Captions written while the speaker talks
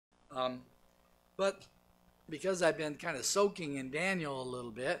Um, but because I've been kind of soaking in Daniel a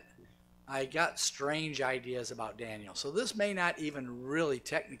little bit, I got strange ideas about Daniel. So this may not even really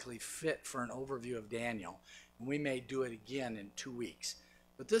technically fit for an overview of Daniel. And we may do it again in 2 weeks.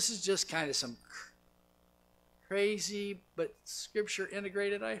 But this is just kind of some crazy but scripture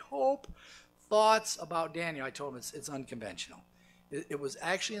integrated, I hope, thoughts about Daniel. I told him it's unconventional. It was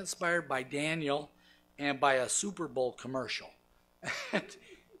actually inspired by Daniel and by a Super Bowl commercial.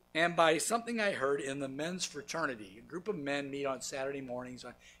 And by something I heard in the men's fraternity. A group of men meet on Saturday mornings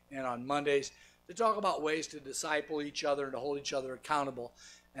and on Mondays to talk about ways to disciple each other and to hold each other accountable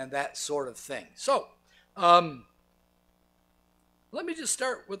and that sort of thing. So, let me just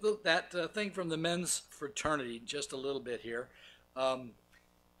start with that thing from the men's fraternity just a little bit here.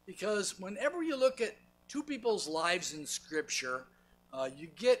 Because whenever you look at two people's lives in Scripture, you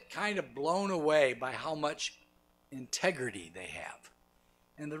get kind of blown away by how much integrity they have.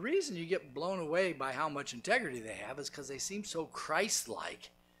 And the reason you get blown away by how much integrity they have is because they seem so Christ-like.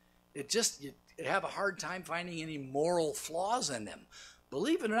 You have a hard time finding any moral flaws in them.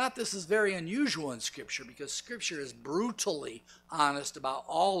 Believe it or not, this is very unusual in Scripture because Scripture is brutally honest about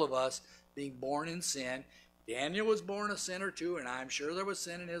all of us being born in sin. Daniel was born a sinner too, and I'm sure there was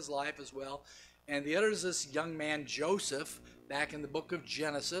sin in his life as well. And the other is this young man, Joseph, back in the book of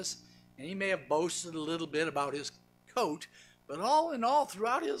Genesis. And he may have boasted a little bit about his coat, but all in all,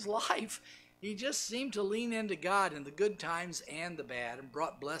 throughout his life, he just seemed to lean into God in the good times and the bad and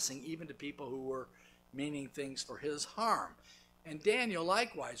brought blessing even to people who were meaning things for his harm. And Daniel,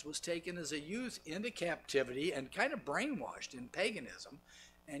 likewise, was taken as a youth into captivity and kind of brainwashed in paganism.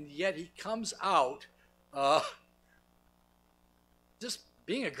 And yet he comes out just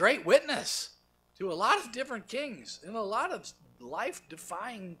being a great witness to a lot of different kings in a lot of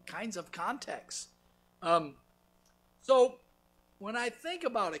life-defying kinds of contexts. So when I think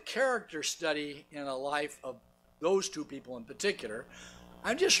about a character study in a life of those two people in particular,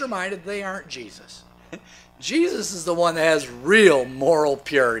 I'm just reminded they aren't Jesus. Jesus is the one that has real moral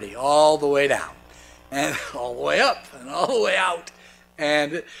purity all the way down and all the way up and all the way out.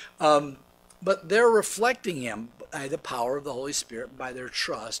 And but they're reflecting him by the power of the Holy Spirit, by their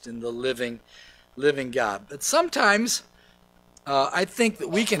trust in the living God. But sometimes I think that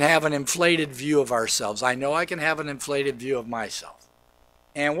we can have an inflated view of ourselves. I know I can have an inflated view of myself.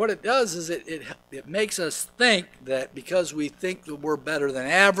 And what it does is it makes us think that because we think that we're better than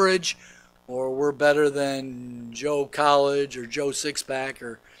average, or we're better than Joe College or Joe Sixpack,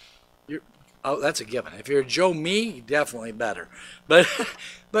 or that's a given. If you're Joe Me, definitely better.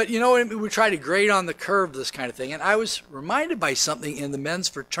 But you know, we try to grade on the curve this kind of thing. And I was reminded by something in the men's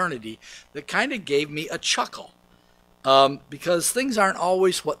fraternity that kind of gave me a chuckle. Because things aren't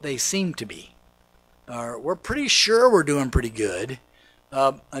always what they seem to be. We're pretty sure we're doing pretty good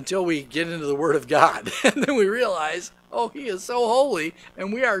until we get into the Word of God. And then we realize, oh, He is so holy,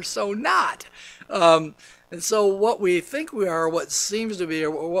 and we are so not. And so what we think we are, what seems to be,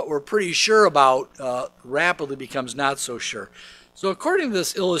 or what we're pretty sure about, rapidly becomes not so sure. So according to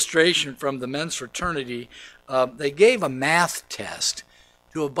this illustration from the men's fraternity, they gave a math test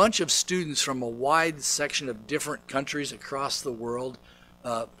to a bunch of students from a wide section of different countries across the world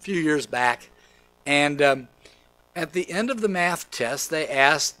a few years back. And at the end of the math test, they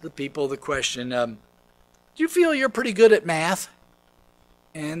asked the people the question, do you feel you're pretty good at math?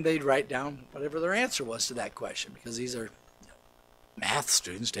 And they'd write down whatever their answer was to that question, because these are math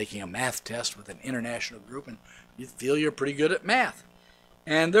students taking a math test with an international group, and you feel you're pretty good at math.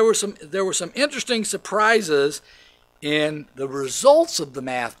 And there were some interesting surprises in the results of the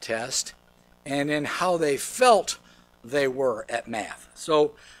math test and in how they felt they were at math.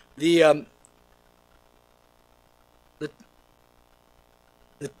 So the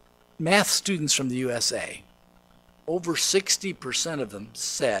math students from the USA, over 60% of them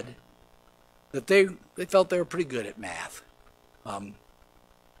said that they felt they were pretty good at math.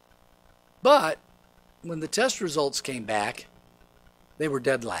 But when the test results came back, they were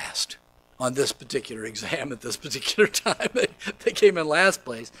dead last on this particular exam at this particular time. They came in last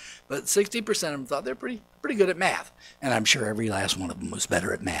place, but 60% of them thought they're pretty good at math. And I'm sure every last one of them was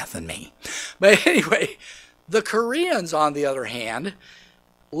better at math than me. But anyway, the Koreans, on the other hand,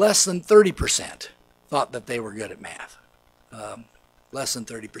 less than 30% thought that they were good at math. Less than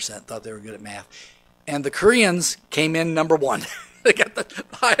 30% thought they were good at math. And the Koreans came in number one. They got the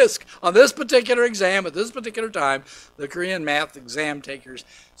highest on this particular exam at this particular time, the Korean math exam takers.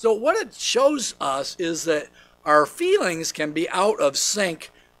 So what it shows us is that our feelings can be out of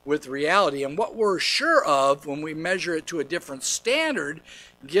sync with reality, and what we're sure of when we measure it to a different standard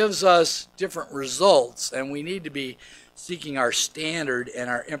gives us different results, and we need to be seeking our standard and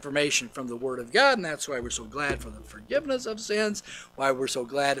our information from the Word of God, and that's why we're so glad for the forgiveness of sins, why we're so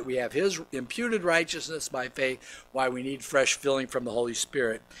glad that we have His imputed righteousness by faith, why we need fresh filling from the Holy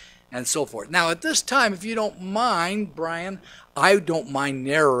Spirit, and so forth. Now, at this time, if you don't mind, Brian, I don't mind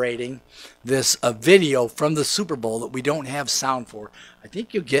narrating this video from the Super Bowl that we don't have sound for. I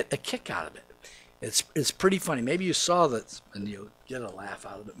think you'll get a kick out of it. It's pretty funny. Maybe you saw this and you'll get a laugh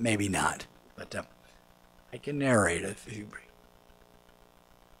out of it. Maybe not. But I can narrate it if you bring.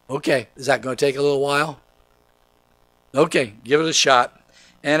 Okay, is that going to take a little while? Okay, give it a shot.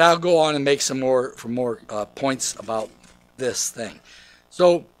 And I'll go on and make some more points about this thing.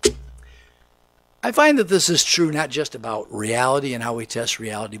 So I find that this is true not just about reality and how we test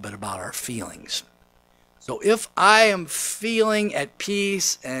reality, but about our feelings. So if I am feeling at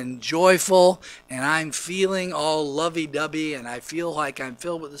peace and joyful, and I'm feeling all lovey-dovey, and I feel like I'm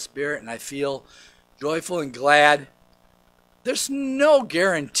filled with the Spirit, and I feel joyful and glad, there's no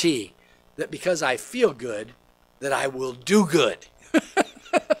guarantee that because I feel good, that I will do good.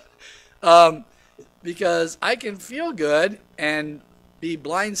 Because I can feel good and be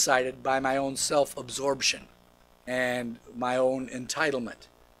blindsided by my own self-absorption and my own entitlement.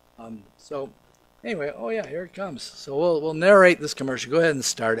 So anyway, oh yeah, here it comes. So we'll narrate this commercial. Go ahead and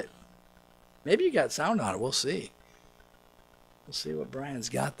start it. Maybe you got sound on it. We'll see. We'll see what Brian's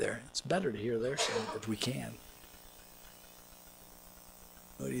got there. It's better to hear their sound if we can.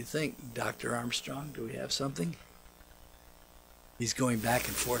 What do you think, Dr. Armstrong? Do we have something? He's going back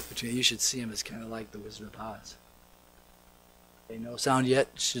and forth between. You should see him. It's kind of like the Wizard of Oz. Okay, no sound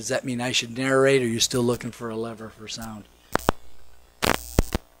yet. Does that mean I should narrate, or are you still looking for a lever for sound?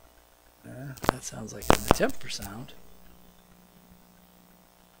 That sounds like an attempt for sound.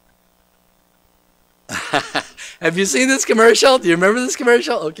 Have you seen this commercial? Do you remember this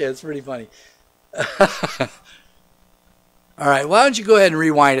commercial? Okay, it's pretty funny. All right, why don't you go ahead and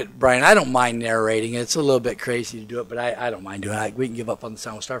rewind it, Brian? I don't mind narrating. It's a little bit crazy to do it, but I don't mind doing it. We can give up on the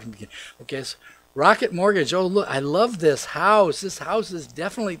sound. We'll start from the beginning. Okay, so Rocket Mortgage. Oh, look, I love this house. This house is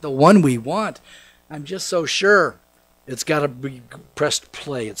definitely the one we want. I'm just so sure. It's got to be pressed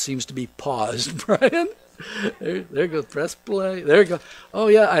play. It seems to be paused, Brian. There goes press play. There you go. Oh,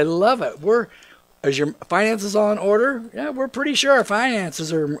 yeah, I love it. Is your finances all in order? Yeah, we're pretty sure our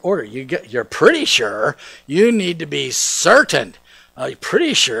finances are in order. You're pretty sure. You need to be certain.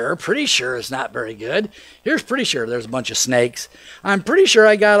 Pretty sure is not very good. Here's pretty sure. There's a bunch of snakes. I'm pretty sure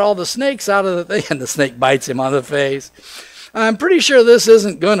I got all the snakes out of the thing. And the snake bites him on the face. I'm pretty sure this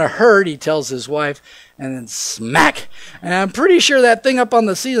isn't going to hurt, he tells his wife. And then smack. And I'm pretty sure that thing up on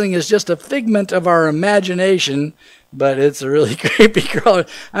the ceiling is just a figment of our imagination. But it's a really creepy crawler.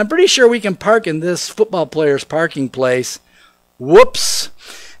 I'm pretty sure we can park in this football player's parking place. Whoops.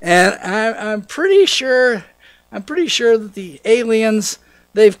 And I'm pretty sure that the aliens,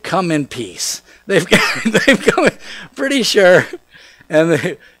 they've come in peace. They've come in, pretty sure.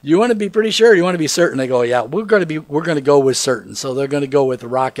 And you want to be pretty sure, you want to be certain. They go, yeah, we're going to go with certain. So they're going to go with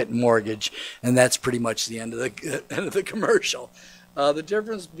Rocket Mortgage, and that's pretty much the end of the commercial. The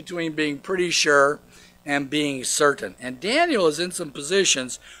difference between being pretty sure and being certain. And Daniel is in some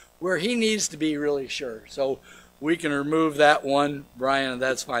positions where he needs to be really sure. So we can remove that one, Brian, and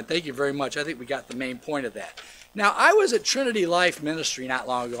that's fine. Thank you very much. I think we got the main point of that. Now, I was at Trinity Life Ministry not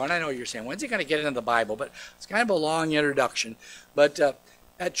long ago, and I know you're saying, when's he going to get into the Bible? But it's kind of a long introduction. But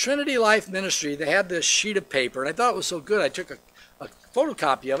at Trinity Life Ministry, they had this sheet of paper, and I thought it was so good, I took a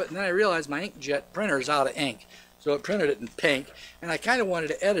photocopy of it, and then I realized my inkjet printer is out of ink. So it printed it in pink, and I kind of wanted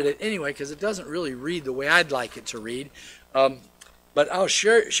to edit it anyway because it doesn't really read the way I'd like it to read. But I'll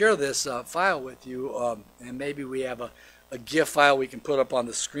share this file with you, and maybe we have a GIF file we can put up on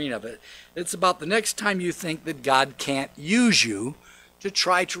the screen of it. It's about the next time you think that God can't use you to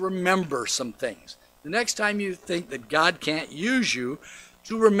try to remember some things. The next time you think that God can't use you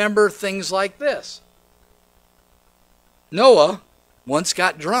to remember things like this. Noah once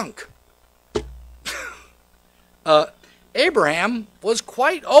got drunk. Abraham was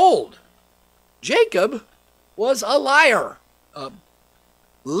quite old. Jacob was a liar.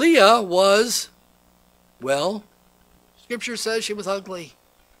 Leah was, well, Scripture says she was ugly.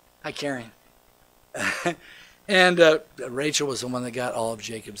 Hi, Karen. And Rachel was the one that got all of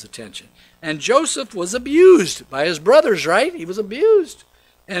Jacob's attention. And Joseph was abused by his brothers, right? He was abused.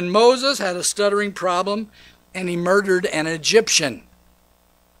 And Moses had a stuttering problem, and he murdered an Egyptian.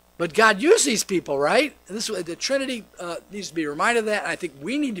 But God used these people, right? The Trinity needs to be reminded of that, and I think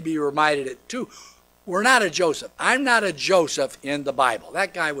we need to be reminded of it too. We're not a Joseph. I'm not a Joseph in the Bible.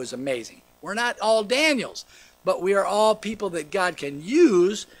 That guy was amazing. We're not all Daniels, but we are all people that God can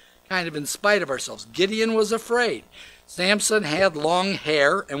use kind of in spite of ourselves. Gideon was afraid. Samson had long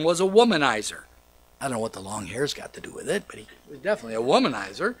hair and was a womanizer. I don't know what the long hair's got to do with it, but he was definitely a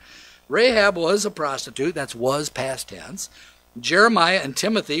womanizer. Rahab was a prostitute. That's was past tense. Jeremiah and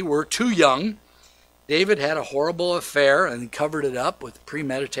Timothy were too young. David had a horrible affair and covered it up with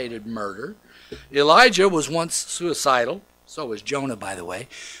premeditated murder. Elijah was once suicidal. So was Jonah, by the way.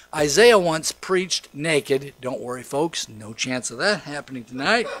 Isaiah once preached naked. Don't worry, folks. No chance of that happening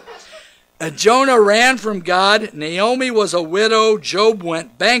tonight. Jonah ran from God. Naomi was a widow. Job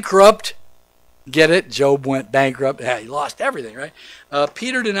went bankrupt. Get it? Job went bankrupt. Yeah, he lost everything, right?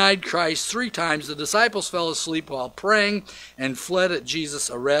 Peter denied Christ 3 times. The disciples fell asleep while praying and fled at Jesus'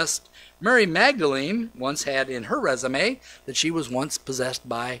 arrest. Mary Magdalene once had in her resume that she was once possessed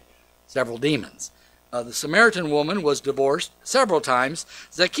by several demons. The Samaritan woman was divorced several times.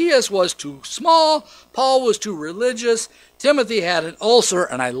 Zacchaeus was too small. Paul was too religious. Timothy had an ulcer,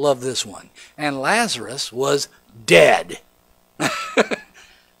 and I love this one. And Lazarus was dead.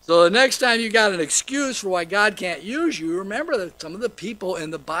 So the next time you got an excuse for why God can't use you, remember that some of the people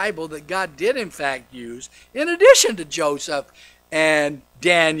in the Bible that God did in fact use, in addition to Joseph and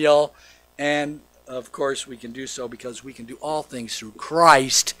Daniel, and of course we can do so because we can do all things through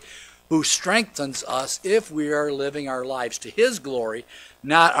Christ, who strengthens us if we are living our lives to His glory,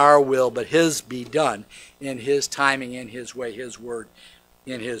 not our will, but His be done in His timing, in His way, His word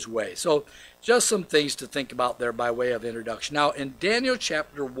in His way. So just some things to think about there by way of introduction. Now in Daniel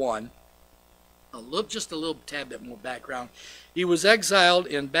chapter 1, just a little tad bit more background. He was exiled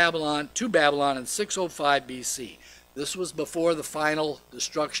to Babylon in 605 BC. This was before the final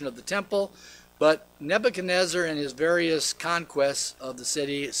destruction of the temple. But Nebuchadnezzar and his various conquests of the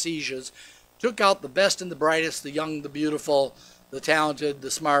city, sieges, took out the best and the brightest, the young, the beautiful, the talented, the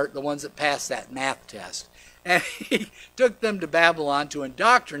smart, the ones that passed that math test. And he took them to Babylon to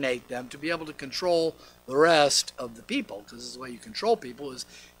indoctrinate them to be able to control the rest of the people. Because this is the way you control people, is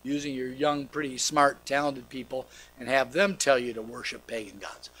using your young, pretty, smart, talented people and have them tell you to worship pagan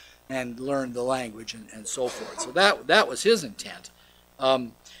gods and learn the language and so forth. So that was his intent.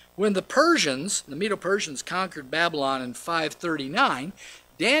 When the Persians, the Medo-Persians, conquered Babylon in 539,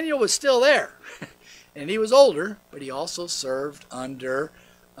 Daniel was still there. And he was older, but he also served under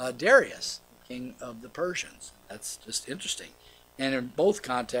Darius, king of the Persians. That's just interesting. And in both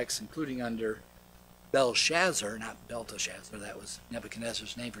contexts, including under Belshazzar, not Belteshazzar, that was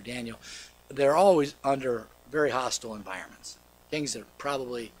Nebuchadnezzar's name for Daniel, they're always under very hostile environments. Kings that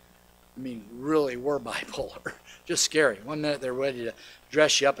probably, really were bipolar. Just scary. One minute they're ready to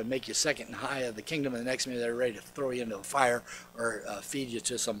dress you up and make you second in high of the kingdom, and the next minute they're ready to throw you into the fire or feed you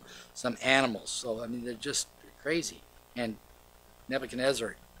to some animals. So, they're just crazy. And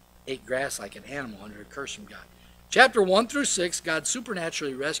Nebuchadnezzar ate grass like an animal under a curse from God. Chapter 1 through 6, God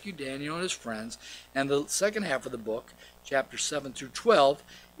supernaturally rescued Daniel and his friends, and the second half of the book, chapter 7 through 12,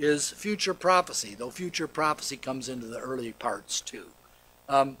 is future prophecy, though future prophecy comes into the early parts too.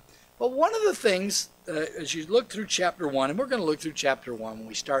 But one of the things, as you look through chapter 1, and we're going to look through chapter 1 when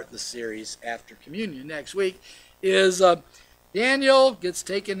we start the series after communion next week, is Daniel gets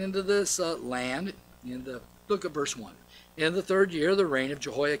taken into this land. Look at verse 1. In the 3rd year of the reign of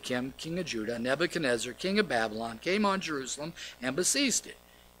Jehoiakim, king of Judah, Nebuchadnezzar, king of Babylon, came on Jerusalem and besieged it.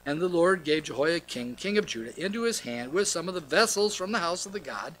 And the Lord gave Jehoiakim, king of Judah, into his hand with some of the vessels from the house of the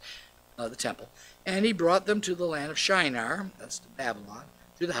God, the temple. And he brought them to the land of Shinar, that's to Babylon,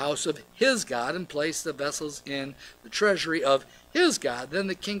 to the house of his God, and placed the vessels in the treasury of his God. Then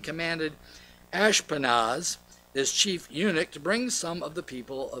the king commanded Ashpenaz, his chief eunuch, to bring some of the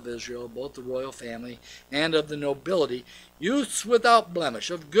people of Israel, both the royal family and of the nobility, youths without blemish,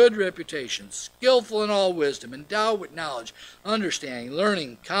 of good reputation, skillful in all wisdom, endowed with knowledge, understanding,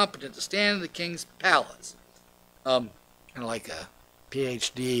 learning, competent to stand in the king's palace. Kind of like a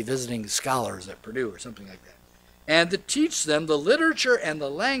PhD visiting scholars at Purdue or something like that. And to teach them the literature and the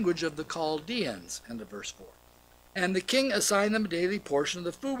language of the Chaldeans, end of verse 4. And the king assigned them a daily portion of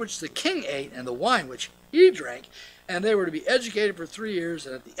the food which the king ate and the wine which he drank, and they were to be educated for 3 years,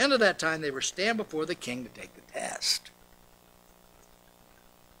 and at the end of that time they were to stand before the king to take the test.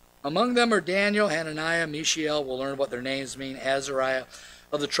 Among them are Daniel, Hananiah, Mishael, we'll learn what their names mean, Azariah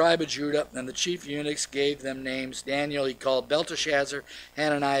of the tribe of Judah, and the chief eunuchs gave them names. Daniel he called Belteshazzar,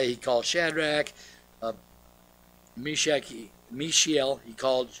 Hananiah he called Shadrach, Mishael he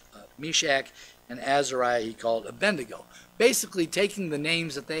called Meshach, and Azariah he called Abednego. Basically taking the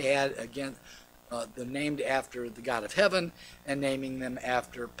names that they had, again, the named after the God of heaven, and naming them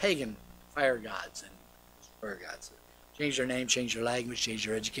after pagan fire gods and fire gods. Change their name, change their language, change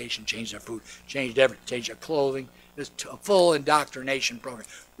their education, change their food, changed everything, change their clothing. It's a full indoctrination program.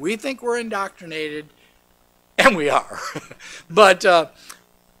 We think we're indoctrinated And we are. But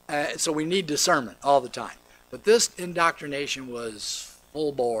so we need discernment all the time. But this indoctrination was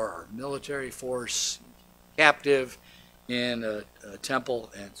full bore, military force, captive in a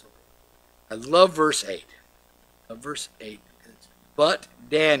temple. And so I love verse 8. Verse 8. But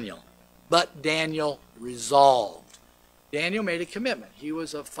Daniel resolved. Daniel made a commitment. He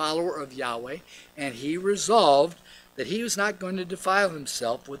was a follower of Yahweh, and he resolved that he was not going to defile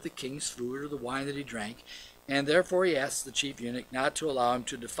himself with the king's food or the wine that he drank, and therefore he asked the chief eunuch not to allow him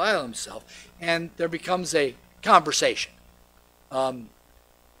to defile himself, and there becomes a conversation. Now,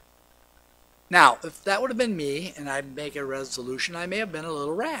 if that would have been me, and I'd make a resolution, I may have been a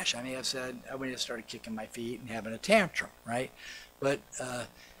little rash. I may have started kicking my feet and having a tantrum, right? But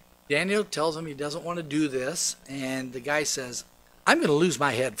Daniel tells him he doesn't want to do this, and the guy says, I'm going to lose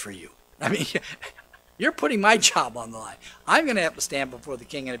my head for you. I mean, you're putting my job on the line. I'm going to have to stand before the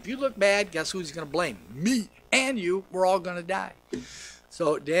king, and if you look bad, guess who's going to blame? Me and you. We're all going to die.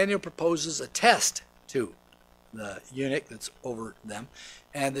 So Daniel proposes a test to the eunuch that's over them,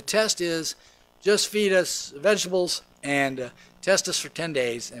 and the test is just feed us vegetables and test us for 10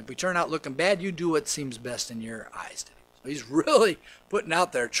 days, and if we turn out looking bad, you do what seems best in your eyes. So he's really putting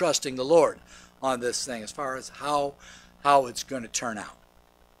out there, trusting the Lord on this thing as far as how it's going to turn out.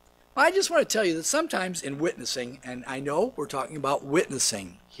 Well, I just want to tell you that sometimes in witnessing, and I know we're talking about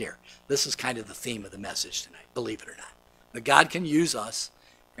witnessing here. This is kind of the theme of the message tonight, believe it or not. That God can use us,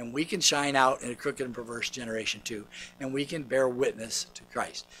 and we can shine out in a crooked and perverse generation too, and we can bear witness to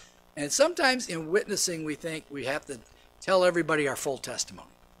Christ. And sometimes in witnessing, we think we have to tell everybody our full testimony,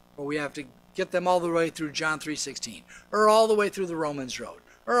 or we have to get them all the way through John 3:16, or all the way through the Romans Road,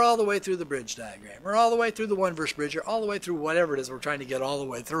 or all the way through the bridge diagram, or all the way through the one-verse bridge, or all the way through whatever it is we're trying to get all the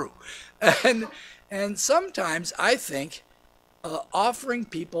way through. And sometimes I think offering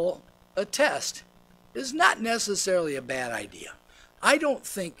people a test is not necessarily a bad idea. I don't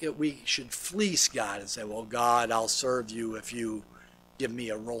think that we should fleece God and say, well, God, I'll serve you if you give me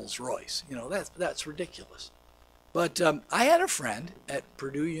a Rolls Royce. You know, that's ridiculous. But I had a friend at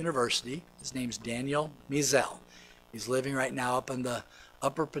Purdue University. His name's Daniel Mizell. He's living right now up in the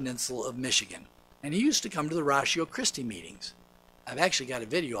Upper Peninsula of Michigan. And he used to come to the Ratio Christi meetings. I've actually got a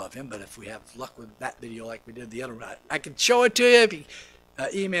video of him, but if we have luck with that video like we did the other one, I can show it to you. If you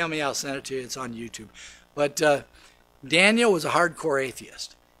email me, I'll send it to you. It's on YouTube. But Daniel was a hardcore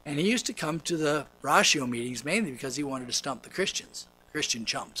atheist. And he used to come to the Ratio meetings mainly because he wanted to stump the Christians. Christian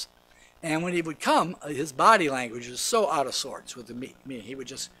chumps. And when he would come, his body language was so out of sorts with the meeting. He would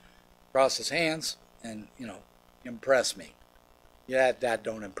just cross his hands and, impress me. Yeah, that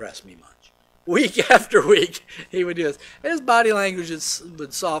don't impress me much. Week after week, he would do this. His body language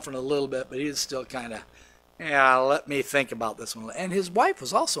would soften a little bit, but he was still kind of, let me think about this one. And his wife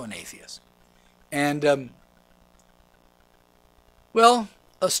was also an atheist. And,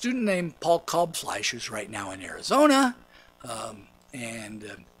 a student named Paul Kalbfleisch, who's right now in Arizona, and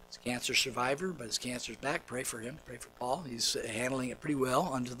he's a cancer survivor, but his cancer's back. Pray for him. Pray for Paul. He's handling it pretty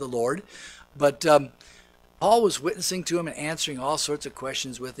well unto the Lord. But Paul was witnessing to him and answering all sorts of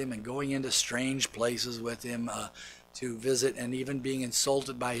questions with him and going into strange places with him to visit and even being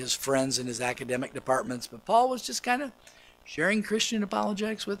insulted by his friends in his academic departments. But Paul was just kind of sharing Christian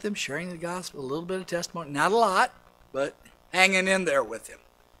apologetics with him, sharing the gospel, a little bit of testimony. Not a lot, but hanging in there with him.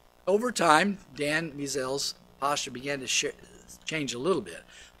 Over time, Dan Mizell's posture began to change a little bit.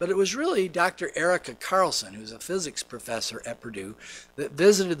 But it was really Dr. Erica Carlson, who's a physics professor at Purdue, that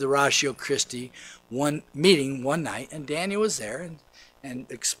visited the Ratio Christi meeting one night, and Daniel was there and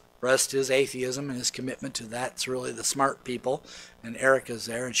expressed his atheism and his commitment to that's really the smart people. And Erica's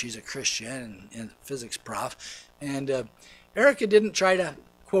there, and she's a Christian and a physics prof. And Erica didn't try to,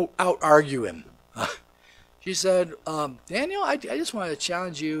 quote, out-argue him. She said, Daniel, I just want to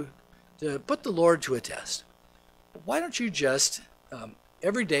challenge you to put the Lord to a test. Why don't you just,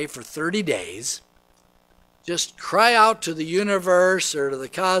 every day for 30 days, just cry out to the universe or to the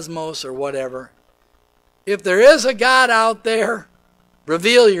cosmos or whatever, if there is a God out there,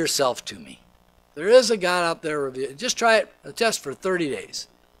 reveal yourself to me. If there is a God out there, just try it, a test for 30 days.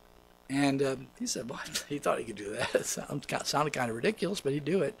 And he said, well, he thought he could do that. It sounded kind of ridiculous, but he'd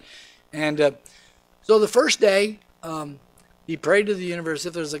do it. And so the first day, he prayed to the universe,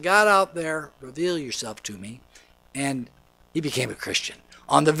 if there's a God out there, reveal yourself to me. And he became a Christian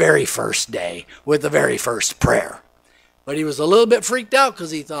on the very first day with the very first prayer. But he was a little bit freaked out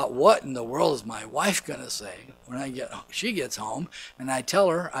because he thought, what in the world is my wife going to say when she gets home and I tell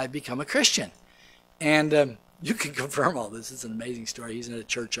her I've become a Christian? And you can confirm all this. It's an amazing story. He's in a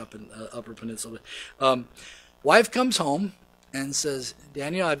church up in Upper Peninsula. Wife comes home and says,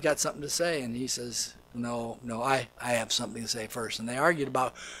 Daniel, I've got something to say. And he says, no, I have something to say first. And they argued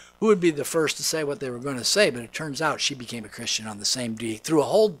about who would be the first to say what they were going to say, but it turns out she became a Christian on the same day through a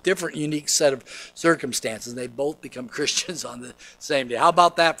whole different, unique set of circumstances. They both become Christians on the same day. How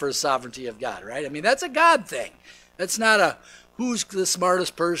about that for the sovereignty of God, right? I mean, that's a God thing. That's not a who's the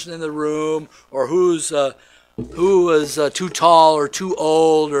smartest person in the room, or who is too tall or too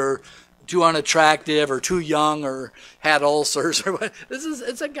old or too unattractive or too young or had ulcers or what.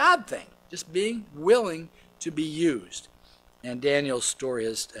 It's a God thing. Just being willing to be used. And Daniel's story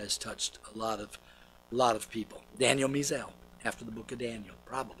has touched a lot of people. Daniel Mizel, after the book of Daniel,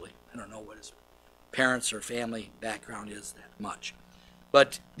 probably. I don't know what his parents or family background is that much.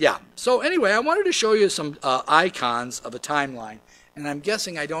 But yeah, so anyway, I wanted to show you some icons of a timeline. And I'm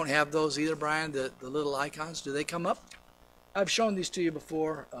guessing I don't have those either, Brian, the little icons. Do they come up? I've shown these to you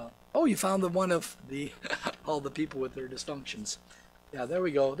before. Oh, you found the one of the all the people with their dysfunctions. Yeah, there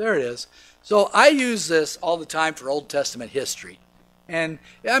we go. There it is. So I use this all the time for Old Testament history. And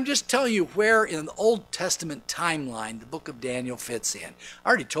I'm just telling you where in the Old Testament timeline the book of Daniel fits in. I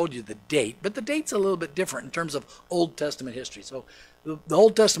already told you the date, but the date's a little bit different in terms of Old Testament history. So the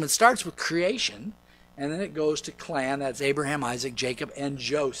Old Testament starts with creation, and then it goes to clan. That's Abraham, Isaac, Jacob, and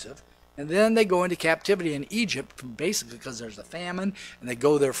Joseph. And then they go into captivity in Egypt, basically because there's a famine, and they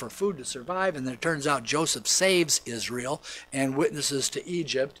go there for food to survive. And then it turns out Joseph saves Israel and witnesses to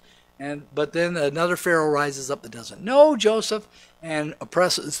Egypt. But then another Pharaoh rises up that doesn't know Joseph and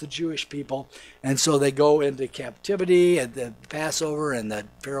oppresses the Jewish people. And so they go into captivity at the Passover, and the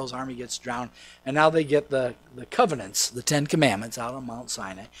Pharaoh's army gets drowned. And now they get the covenants, the Ten Commandments, out on Mount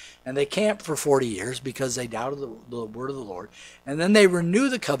Sinai. And they camp for 40 years because they doubted the word of the Lord. And then they renew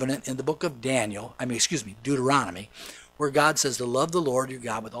the covenant in the book of Deuteronomy, where God says to love the Lord your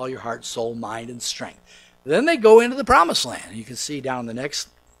God with all your heart, soul, mind, and strength. Then they go into the promised land. You can see down the next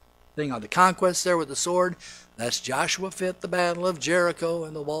thing on the conquest there with the sword. That's Joshua fit the battle of Jericho,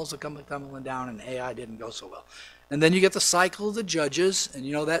 and the walls are tumbling down, and Ai didn't go so well. And then you get the cycle of the judges, and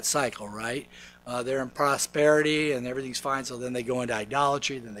you know that cycle, right? They're in prosperity, and everything's fine, so then they go into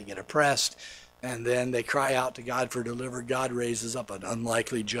idolatry, then they get oppressed, and then they cry out to God for deliverance. God raises up an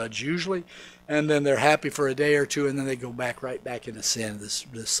unlikely judge usually, and then they're happy for a day or two, and then they go right back into sin. This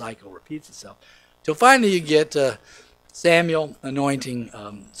cycle repeats itself. Till finally you get Samuel anointing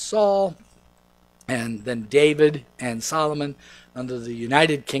Saul, and then David and Solomon under the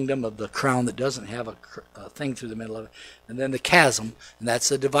united kingdom of the crown that doesn't have a thing through the middle of it. And then the chasm, and that's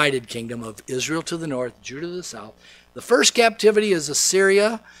the divided kingdom of Israel to the north, Judah to the south. The first captivity is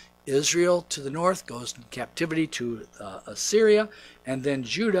Assyria. Israel to the north goes into captivity to Assyria, and then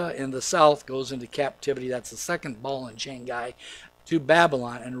Judah in the south goes into captivity. That's the second ball and chain guy, to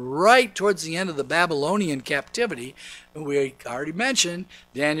Babylon. And right towards the end of the Babylonian captivity, we already mentioned,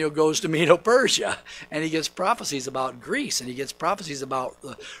 Daniel goes to Medo-Persia, and he gets prophecies about Greece, and he gets prophecies about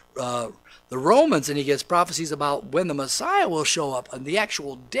the Romans, and he gets prophecies about when the Messiah will show up and the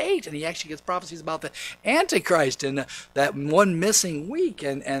actual date, and he actually gets prophecies about the Antichrist and that one missing week,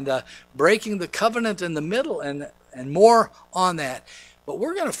 and breaking the covenant in the middle, and more on that. But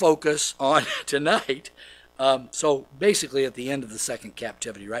we're going to focus on tonight. So basically at the end of the second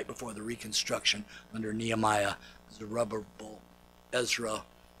captivity, right before the reconstruction under Nehemiah, Zerubbabel, Ezra.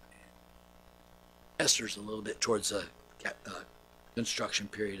 Esther's a little bit towards the construction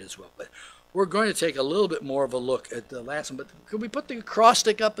period as well. But we're going to take a little bit more of a look at the last one. But could we put the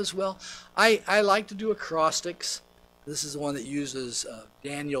acrostic up as well? I like to do acrostics. This is the one that uses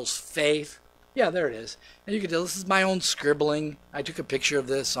Daniel's faith. Yeah, there it is. And you can tell this is my own scribbling. I took a picture of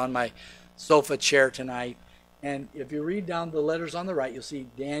this on my sofa chair tonight. And if you read down the letters on the right, you'll see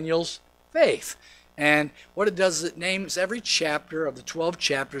Daniel's faith. And what it does is it names every chapter of the 12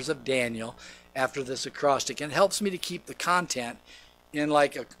 chapters of Daniel after this acrostic. And it helps me to keep the content in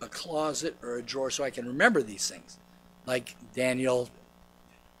like a closet or a drawer so I can remember these things. Like Daniel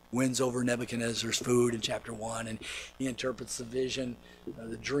wins over Nebuchadnezzar's food in chapter 1, and he interprets the vision,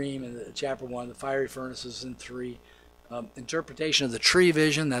 the dream in chapter 1, the fiery furnaces in 3. Interpretation of the tree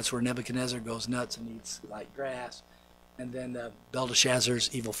vision, that's where Nebuchadnezzar goes nuts and eats like grass. And then Belteshazzar's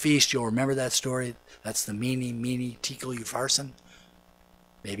evil feast, you'll remember that story. That's the Mene, Tekel, Upharsin.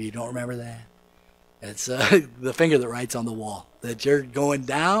 Maybe you don't remember that. It's the finger that writes on the wall that you're going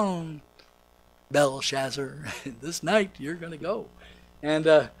down, Belshazzar. This night you're going to go. And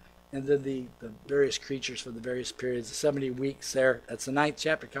then the various creatures for the various periods, the 70 weeks there. That's the 9th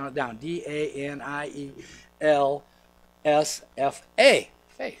chapter. Count it down. Daniel. SFA.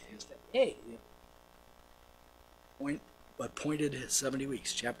 Faith is the A. Appointed 70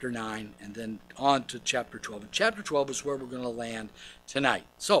 weeks, chapter 9, and then on to chapter 12. And chapter 12 is where we're going to land tonight.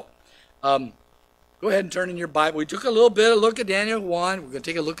 So, Go ahead and turn in your Bible. We took a little bit of a look at Daniel 1. We're going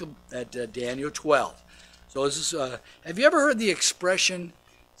to take a look at Daniel 12. So is this, have you ever heard the expression,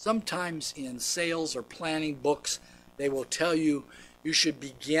 sometimes in sales or planning books, they will tell you you should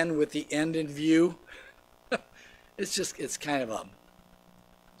begin with the end in view? It's kind of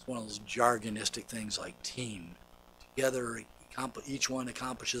it's one of those jargonistic things like team. Together, each one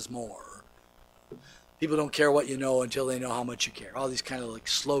accomplishes more. People don't care what you know until they know how much you care. All these kind of like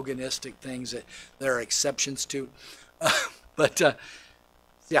sloganistic things that there are exceptions to.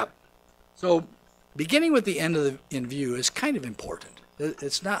 Yeah. So beginning with the end in view is kind of important.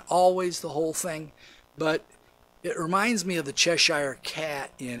 It's not always the whole thing, but it reminds me of the Cheshire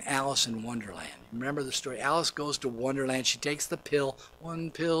Cat in Alice in Wonderland. Remember the story? Alice goes to Wonderland. She takes the pill. One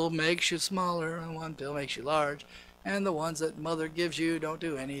pill makes you smaller, and one pill makes you large. And the ones that mother gives you don't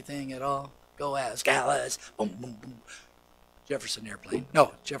do anything at all. Go ask Alice. Boom, boom, boom. Jefferson Airplane.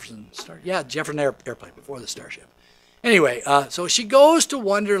 No, Jefferson Star. Yeah, Jefferson Airplane before the Starship. Anyway, so she goes to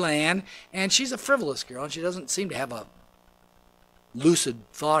Wonderland, and she's a frivolous girl, and she doesn't seem to have a lucid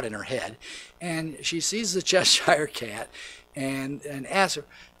thought in her head. And she sees the Cheshire Cat and asks her,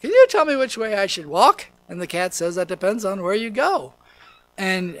 "Can you tell me which way I should walk?" And the cat says, "That depends on where you go."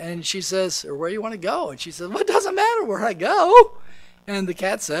 And she says, "Or where you want to go?" And she says, "Well, it doesn't matter where I go." And the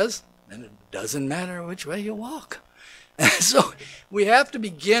cat says, "Then it doesn't matter which way you walk." So we have to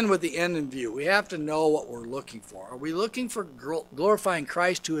begin with the end in view. We have to know what we're looking for. Are we looking for glorifying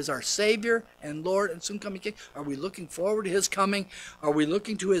Christ, who is our Savior and Lord and soon coming King? Are we looking forward to His coming? Are we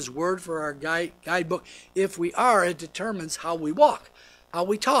looking to His Word for our guidebook? If we are, it determines how we walk, how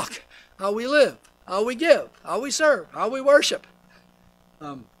we talk, how we live, how we give, how we serve, how we worship.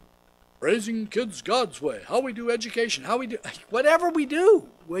 Raising kids God's way, how we do education, how we do whatever we do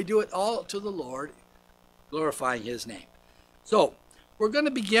it all to the Lord, glorifying His name. So we're going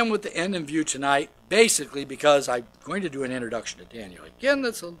to begin with the end in view tonight, basically because I'm going to do an introduction to Daniel. Again,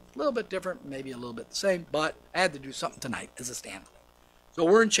 that's a little bit different, maybe a little bit the same, but I had to do something tonight as a standalone. So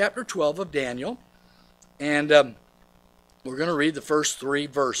we're in chapter 12 of Daniel, and we're going to read the first 3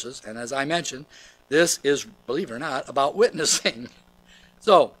 verses. And as I mentioned, this is, believe it or not, about witnessing.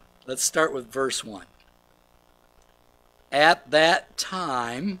 So let's start with verse 1. At that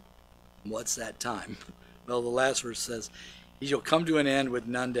time, what's that time? Well, the last verse says, "He shall come to an end with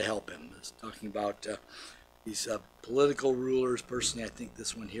none to help him." It's talking about these political rulers. Personally, I think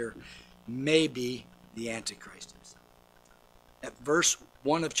this one here may be the Antichrist himself. At verse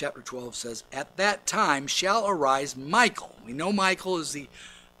 1 of chapter 12 says, "At that time shall arise Michael." We know Michael is the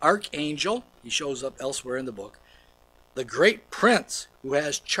archangel. He shows up elsewhere in the book. "The great prince who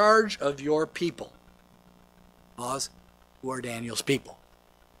has charge of your people." Pause. Who are Daniel's people?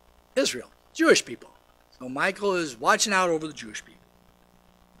 Israel, Jewish people. So Michael is watching out over the Jewish people.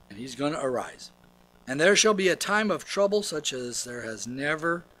 And he's going to arise. "And there shall be a time of trouble such as there has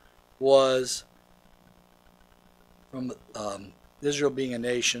never was from Israel being a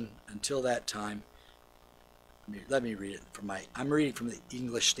nation until that time." Let me read it I'm reading from the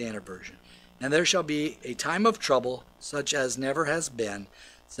English Standard Version. "And there shall be a time of trouble such as never has been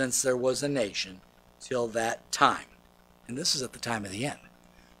since there was a nation till that time." And this is at the time of the end.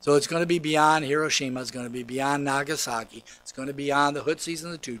 So it's going to be beyond Hiroshima. It's going to be beyond Nagasaki. It's going to be beyond the Hutsis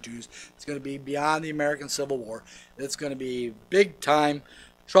and the Tutus. It's going to be beyond the American Civil War. It's going to be big time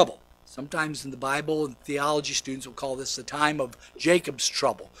trouble. Sometimes in the Bible, theology students will call this the time of Jacob's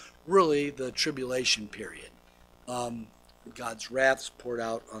trouble. Really, the tribulation period. God's wrath is poured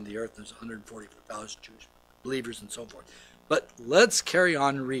out on the earth. There's 144,000 Jewish believers and so forth. But let's carry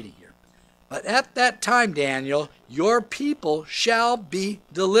on reading here. "But at that time, Daniel, your people shall be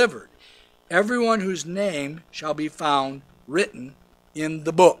delivered, everyone whose name shall be found written in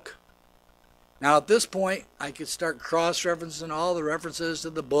the book." Now at this point, I could start cross-referencing all the references to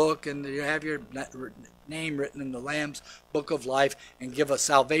the book, and you have your name written in the Lamb's Book of Life, and give a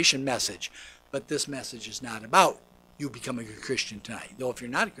salvation message. But this message is not about you becoming a Christian tonight. Though if you're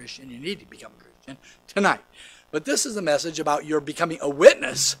not a Christian, you need to become a Christian tonight. But this is a message about your becoming a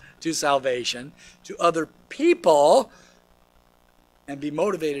witness to salvation to other people, and be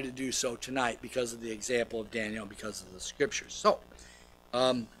motivated to do so tonight because of the example of Daniel, because of the scriptures. So,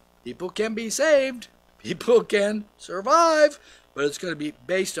 people can be saved, people can survive, but it's going to be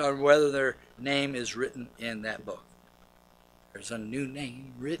based on whether their name is written in that book. "There's a new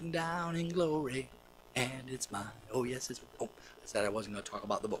name written down in glory, and it's mine." Oh, yes, it's... Oh, I said I wasn't going to talk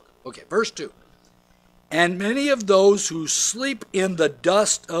about the book. Okay, verse 2. "And many of those who sleep in the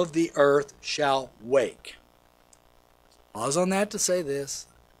dust of the earth shall wake." Pause on that to say this.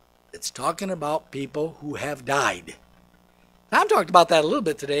 It's talking about people who have died. Tom talked about that a little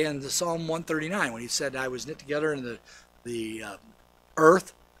bit today in the Psalm 139 when he said, I was knit together in the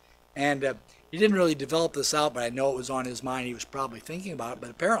earth. And he didn't really develop this out, but I know it was on his mind. He was probably thinking about it.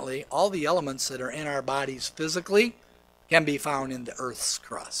 But apparently, all the elements that are in our bodies physically can be found in the earth's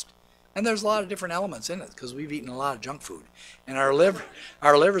crust. And there's a lot of different elements in it because we've eaten a lot of junk food. And our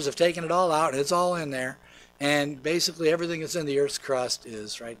livers have taken it all out, and it's all in there. And basically everything that's in the earth's crust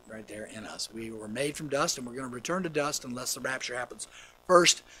is right there in us. We were made from dust, and we're going to return to dust unless the rapture happens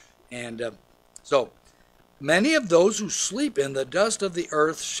first. And so many of those who sleep in the dust of the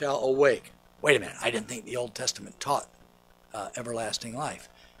earth shall awake. Wait a minute, I didn't think the Old Testament taught everlasting life.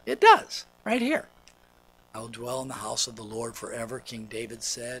 It does, right here. I will dwell in the house of the Lord forever, King David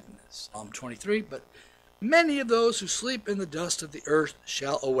said in Psalm 23. But many of those who sleep in the dust of the earth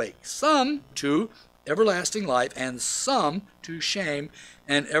shall awake, some to everlasting life, and some to shame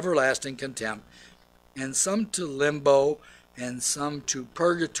and everlasting contempt, and some to limbo, and some to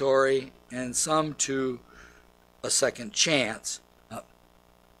purgatory, and some to a second chance.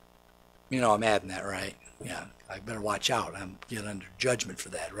 I'm adding that, right? Yeah, I better watch out. I'm getting under judgment for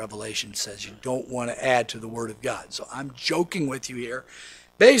that. Revelation says you don't want to add to the Word of God. So I'm joking with you here.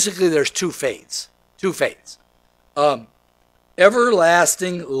 Basically, there's two fates.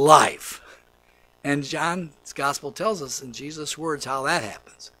 Everlasting life. And John's Gospel tells us in Jesus' words how that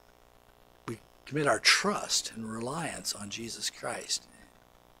happens. We commit our trust and reliance on Jesus Christ.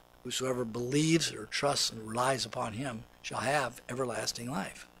 Whosoever believes or trusts and relies upon him shall have everlasting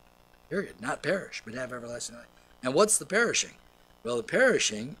life. Period. Not perish, but have everlasting life. And what's the perishing? Well, the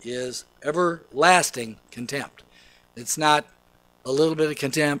perishing is everlasting contempt. It's not a little bit of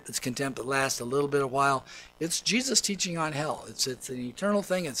contempt. It's contempt that lasts a little bit of while. It's Jesus teaching on hell. It's an eternal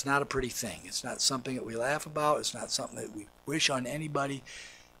thing. It's not a pretty thing. It's not something that we laugh about. It's not something that we wish on anybody.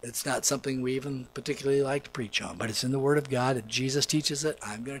 It's not something we even particularly like to preach on. But it's in the Word of God. If Jesus teaches it,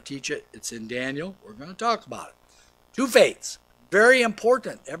 I'm going to teach it. It's in Daniel. We're going to talk about it. Two fates. Very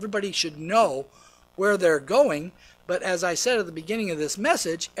important. Everybody should know where they're going. But as I said at the beginning of this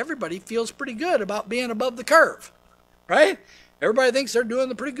message, everybody feels pretty good about being above the curve. Right? Everybody thinks they're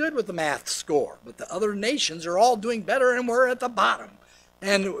doing pretty good with the math score. But the other nations are all doing better and we're at the bottom.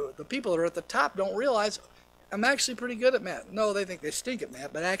 And the people that are at the top don't realize I'm actually pretty good at math. No, they think they stink at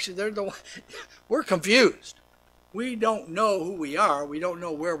math, but actually we're confused. We don't know who we are. We don't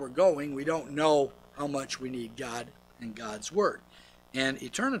know where we're going. We don't know how much we need God and God's Word. And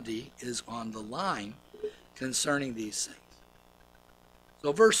eternity is on the line concerning these things.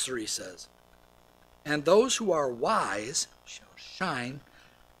 So verse 3 says, and those who are wise shall shine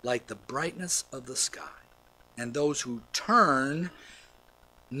like the brightness of the sky, and those who turn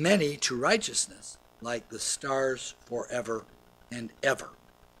many to righteousness like the stars forever and ever.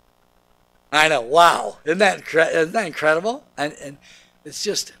 I know, wow. Isn't that incredible? And it's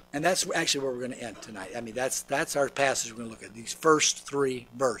just, and that's actually where we're going to end tonight. I mean, that's our passage we're going to look at, these first three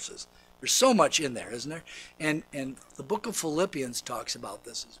verses. There's so much in there, isn't there? And the book of Philippians talks about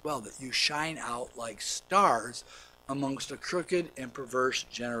this as well, that you shine out like stars amongst a crooked and perverse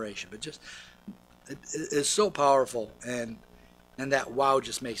generation. But just, it's so powerful, and that wow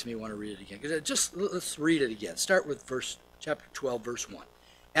just makes me want to read it again. Let's read it again. Start with chapter 12, verse 1.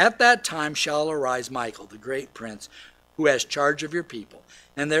 At that time shall arise Michael, the great prince, who has charge of your people,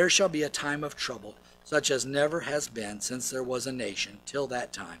 and there shall be a time of trouble, such as never has been since there was a nation, till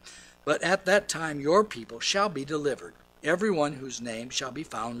that time. But at that time your people shall be delivered, every one whose name shall be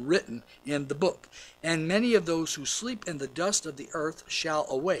found written in the book. And many of those who sleep in the dust of the earth shall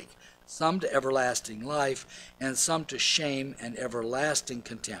awake, some to everlasting life, and some to shame and everlasting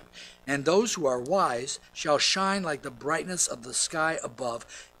contempt. And those who are wise shall shine like the brightness of the sky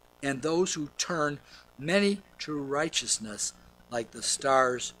above, and those who turn many to righteousness like the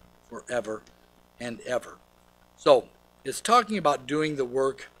stars forever and ever. So, it's talking about doing the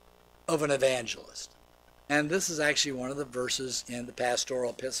work of an evangelist. And this is actually one of the verses in the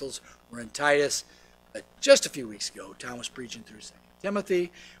pastoral epistles. We're in Titus. Just a few weeks ago, Tom was preaching through 2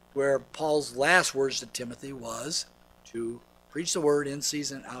 Timothy, where Paul's last words to Timothy was to preach the word in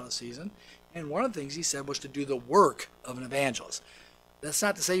season, out of season. And one of the things he said was to do the work of an evangelist. That's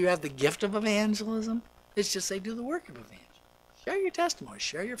not to say you have the gift of evangelism. It's just say do the work of evangelism. Share your testimony,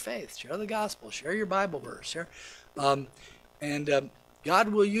 share your faith, share the gospel, share your Bible verse. And God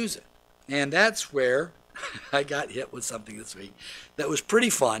will use it. And that's where I got hit with something this week that was pretty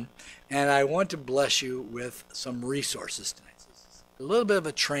fun. And I want to bless you with some resources tonight. So this is a little bit of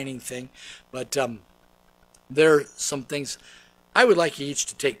a training thing, but there are some things. I would like you each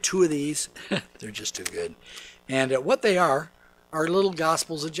to take 2 of these. They're just too good. And what they are little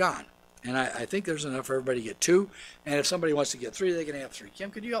Gospels of John. And I think there's enough for everybody to get 2. And if somebody wants to get 3, they can have 3. Kim,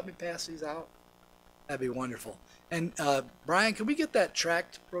 could you help me pass these out? That'd be wonderful. And Brian, can we get that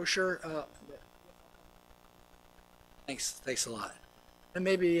tract brochure? Thanks a lot. And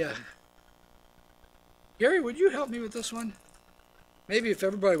maybe, Gary, would you help me with this one? Maybe if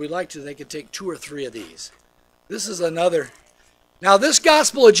everybody would like to, they could take 2 or 3 of these. This is another. Now, this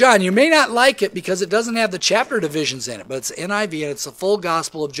Gospel of John, you may not like it because it doesn't have the chapter divisions in it, but it's NIV and it's the full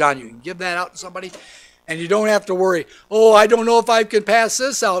Gospel of John. You can give that out to somebody, and you don't have to worry, oh, I don't know if I can pass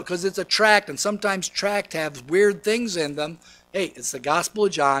this out because it's a tract, and sometimes tract have weird things in them. Hey, it's the Gospel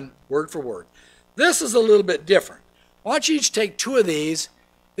of John, word for word. This is a little bit different. Why don't you each take 2 of these?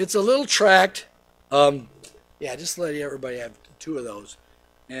 It's a little tract. Yeah, just let everybody have 2 of those.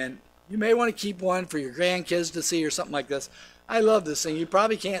 And you may want to keep one for your grandkids to see or something like this. I love this thing. You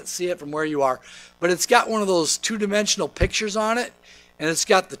probably can't see it from where you are, but it's got one of those 2-dimensional pictures on it, and it's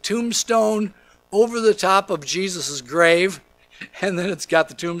got the tombstone over the top of Jesus' grave, and then it's got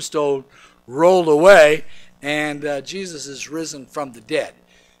the tombstone rolled away, and Jesus is risen from the dead.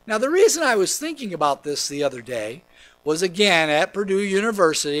 Now, the reason I was thinking about this the other day was, again, at Purdue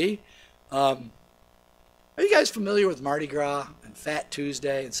University. Are you guys familiar with Mardi Gras and Fat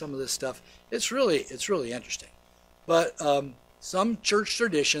Tuesday and some of this stuff? It's really interesting. But some church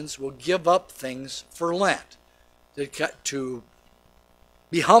traditions will give up things for Lent to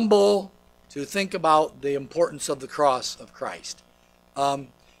be humble, to think about the importance of the cross of Christ.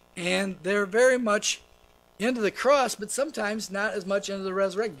 And they're very much into the cross, but sometimes not as much into the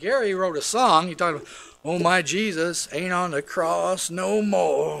resurrection. Gary wrote a song. He talked about, oh, my Jesus ain't on the cross no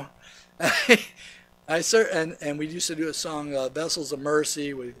more. And we used to do a song, Vessels of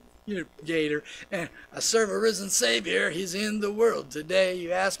Mercy, with Gator, and I serve a risen Savior. He's in the world today.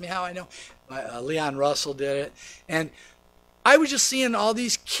 You ask me how I know. Leon Russell did it. And I was just seeing all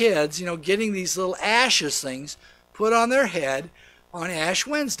these kids, getting these little ashes things put on their head on Ash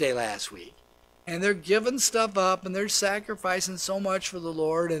Wednesday last week. And they're giving stuff up, and they're sacrificing so much for the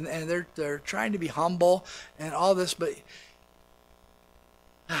Lord, and they're trying to be humble and all this. But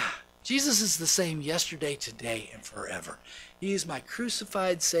Jesus is the same yesterday, today, and forever. He is my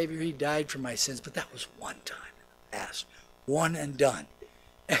crucified Savior. He died for my sins, but that was one time in the past, one and done.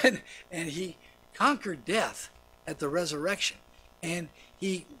 And he conquered death at the resurrection. And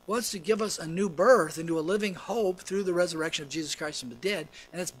he wants to give us a new birth into a living hope through the resurrection of Jesus Christ from the dead,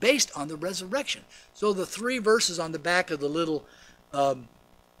 and it's based on the resurrection. So the 3 verses on the back of the little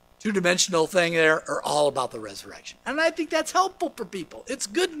 2-dimensional thing there are all about the resurrection. And I think that's helpful for people. It's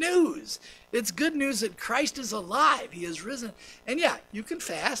good news. It's good news that Christ is alive. He is risen. And yeah, you can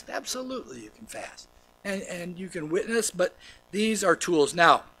fast. Absolutely, you can fast. And you can witness, but these are tools.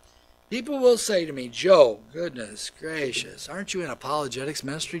 Now, people will say to me, Joe, goodness gracious, aren't you in apologetics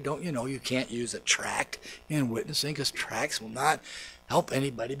ministry? Don't you know you can't use a tract in witnessing because tracts will not help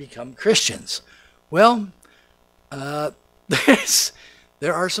anybody become Christians? Well, there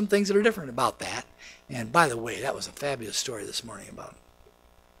are some things that are different about that. And by the way, that was a fabulous story this morning about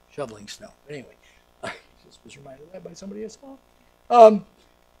shoveling snow. But anyway, I just was reminded of that by somebody else.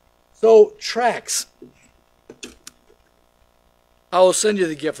 So tracts. I will send you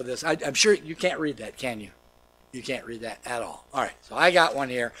the gift of this. I'm sure you can't read that, can you? You can't read that at all. All right, so I got one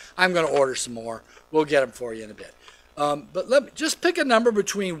here. I'm going to order some more. We'll get them for you in a bit. But let me just pick a number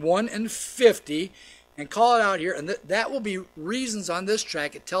between 1 and 50 and call it out here. And that will be reasons on this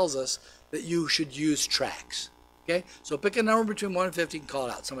track. It tells us that you should use tracts. Okay, so pick a number between 1 and 50 and call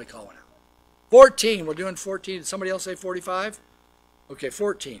it out. Somebody call one out. 14. We're doing 14. Did somebody else say 45? Okay,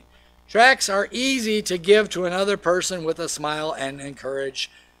 14. Tracts are easy to give to another person with a smile and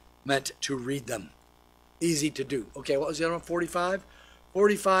encouragement to read them. Easy to do. Okay, what was the other one? 45?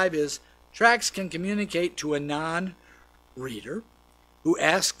 45 is tracts can communicate to a non-reader who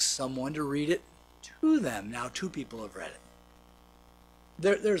asks someone to read it to them. Now, 2 people have read it.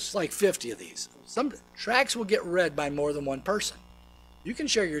 There's like 50 of these. Some tracts will get read by more than one person. You can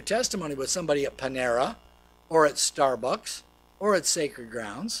share your testimony with somebody at Panera or at Starbucks or at Sacred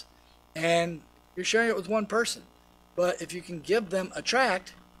Grounds, and you're sharing it with one person. But if you can give them a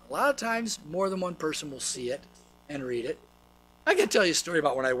tract, a lot of times more than one person will see it and read it. I can tell you a story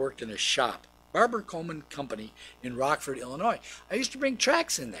about when I worked in a shop, Barber Coleman Company in Rockford, Illinois. I used to bring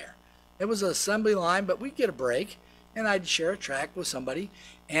tracts in there. It was an assembly line, but we'd get a break, and I'd share a tract with somebody,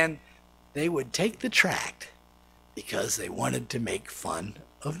 and they would take the tract because they wanted to make fun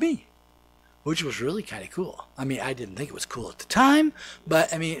of me, which was really kind of cool. I mean, I didn't think it was cool at the time,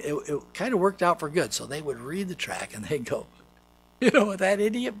 but I mean, it kind of worked out for good. So they would read the tract and they'd go, you know what that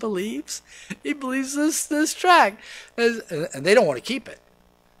idiot believes? He believes this tract. And they don't want to keep it.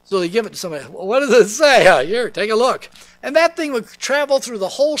 So they give it to somebody. Well, what does it say? Here, take a look. And that thing would travel through the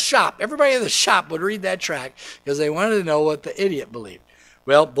whole shop. Everybody in the shop would read that tract because they wanted to know what the idiot believed.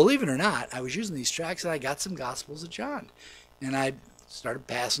 Well, believe it or not, I was using these tracts and I got some Gospels of John. And I started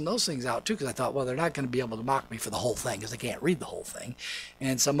passing those things out too because I thought, well, they're not going to be able to mock me for the whole thing because they can't read the whole thing.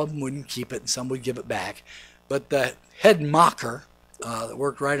 And some of them wouldn't keep it and some would give it back. But the head mocker that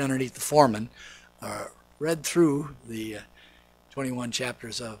worked right underneath the foreman read through the 21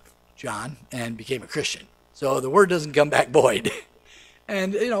 chapters of John and became a Christian. So the word doesn't come back void.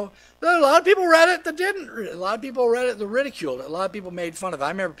 And, you know, a lot of people read it that didn't. A lot of people read it that ridiculed it. A lot of people made fun of it. I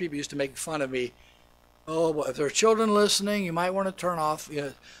remember people used to make fun of me. Oh, well, if there are children listening, you might want to turn off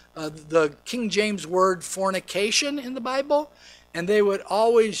the King James word fornication in the Bible. And they would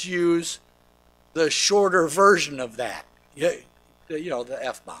always use the shorter version of that. You know, the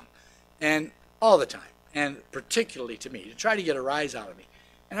F-bomb. And all the time. And particularly to me, to try to get a rise out of me.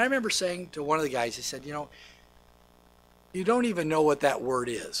 And I remember saying to one of the guys, he said, you know, you don't even know what that word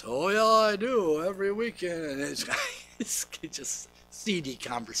is. Oh, yeah, I do every weekend. And it's just seedy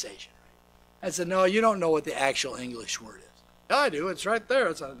conversation. I said, no, you don't know what the actual English word is. Yeah, I do. It's right there.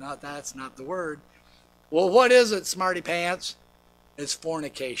 It's not, that's not the word. Well, what is it, smarty pants? It's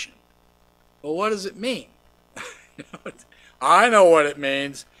fornication. Well, what does it mean? I know what it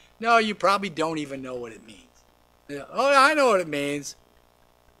means. No, you probably don't even know what it means. Yeah, oh, I know what it means.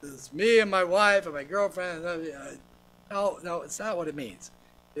 It's me and my wife and my girlfriend. No, it's not what it means.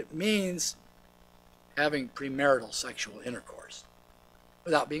 It means having premarital sexual intercourse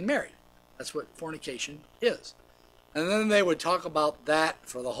without being married. That's what fornication is. And then they would talk about that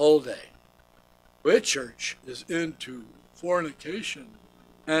for the whole day. Which church is into fornication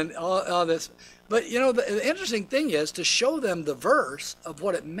and all this? But, you know, the interesting thing is to show them the verse of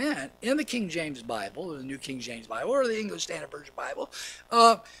what it meant in the King James Bible, or the New King James Bible, or the English Standard Version Bible.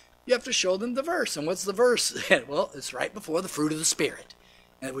 You have to show them the verse. And what's the verse? Well, it's right before the fruit of the Spirit,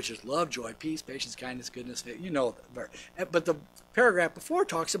 which is love, joy, peace, patience, kindness, goodness, faith. You know the verse. But the paragraph before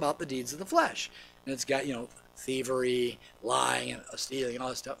talks about the deeds of the flesh. And it's got, you know, thievery, lying, and stealing, and all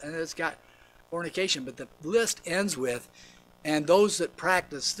this stuff. And it's got fornication. But the list ends with, and those that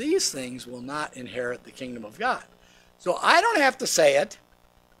practice these things will not inherit the kingdom of God. So I don't have to say it.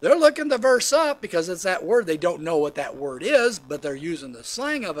 They're looking the verse up because it's that word. They don't know what that word is, but they're using the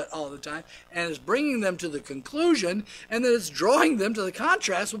slang of it all the time. And it's bringing them to the conclusion, and then it's drawing them to the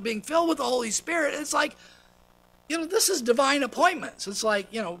contrast with being filled with the Holy Spirit. It's like, you know, this is divine appointments. It's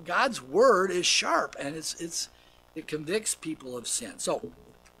like, you know, God's word is sharp, and it convicts people of sin. So,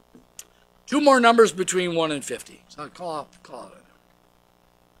 2 more numbers between 1 and 50. So call it.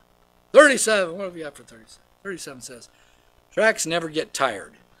 37. What have you got for 37? 37 says, tracts never get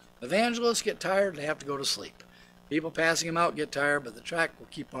tired. Evangelists get tired, they have to go to sleep. People passing them out get tired, but the tract will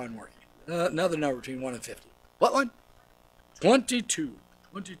keep on working. Another number between 1 and 50. What one? 22.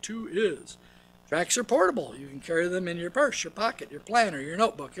 22 is. Tracts are portable. You can carry them in your purse, your pocket, your planner, your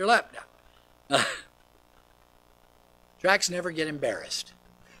notebook, your laptop. Tracts never get embarrassed.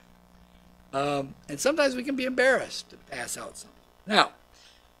 And sometimes we can be embarrassed to pass out something. Now,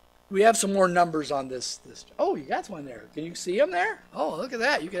 we have some more numbers on this. Oh, you got one there. Can you see them there? Oh, look at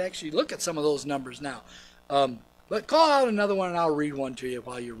that. You can actually look at some of those numbers now. But call out another one, and I'll read one to you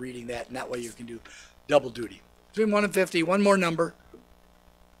while you're reading that, and that way you can do double duty. Between 1 and 50, one more number.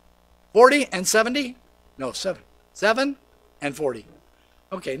 40 and 70? No, 7. 7 and 40.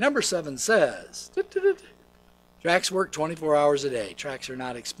 Okay, number 7 says, tracts work 24 hours a day. Tracts are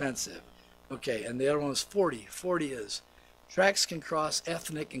not expensive. Okay, and the other one is 40. 40 is, tracts can cross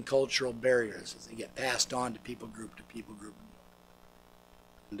ethnic and cultural barriers as they get passed on to people group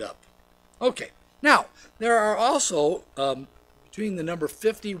and up. Okay, now, there are also, between the number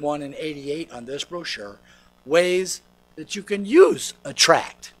 51 and 88 on this brochure, ways that you can use a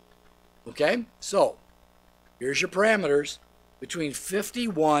tract. Okay, so, here's your parameters between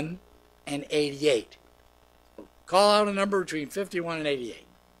 51 and 88. Call out a number between 51 and 88.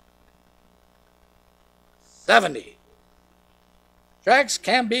 70. Tracts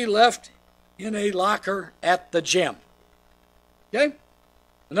can be left in a locker at the gym. Okay?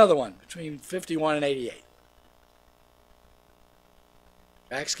 Another one between 51 and 88.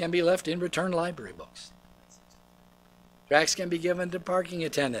 Tracts can be left in returned library books. Tracts can be given to parking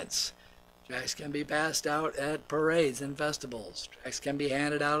attendants. Tracts can be passed out at parades and festivals. Tracts can be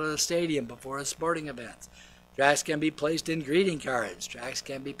handed out at a stadium before a sporting event. Tracts can be placed in greeting cards. Tracts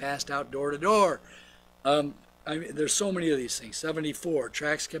can be passed out door to door. I mean, there's so many of these things. 74.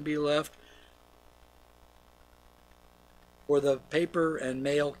 Tracts can be left for the paper and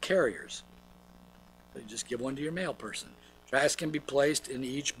mail carriers. So you just give one to your mail person. Tracks can be placed in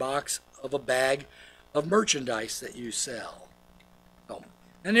each box of a bag of merchandise that you sell. So,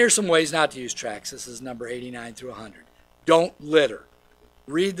 and here's some ways not to use tracks. This is number 89 through 100. Don't litter.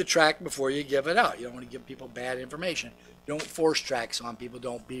 Read the tract before you give it out. You don't want to give people bad information. Don't force tracts on people.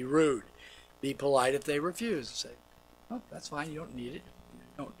 Don't be rude. Be polite if they refuse. Say, oh, that's fine. You don't need it.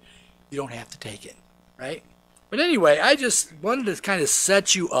 You don't have to take it, right? But anyway, I just wanted to kind of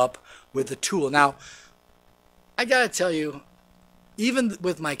set you up with the tool. Now, I got to tell you, even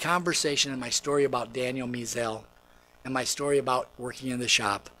with my conversation and my story about Daniel Meisel, and my story about working in the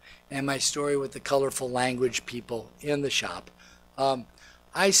shop, and my story with the colorful language people in the shop,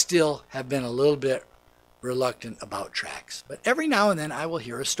 I still have been a little bit reluctant about tracts. But every now and then I will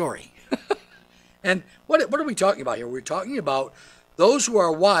hear a story. And what are we talking about here? We're talking about those who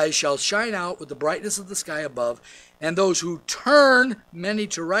are wise shall shine out with the brightness of the sky above, and those who turn many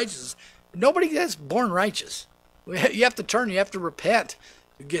to righteousness. Nobody gets born righteous. You have to turn, you have to repent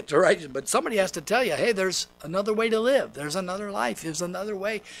to get to righteousness. But somebody has to tell you, hey, there's another way to live. There's another life. There's another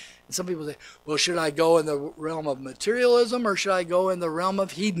way. And some people say, well, should I go in the realm of materialism or should I go in the realm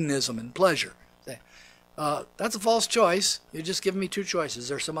of hedonism and pleasure? That's a false choice. You're just giving me two choices.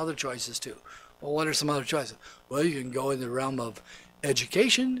 There's some other choices too. Well, what are some other choices? Well, you can go in the realm of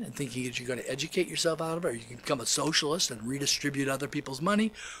education and thinking that you're going to educate yourself out of it, or you can become a socialist and redistribute other people's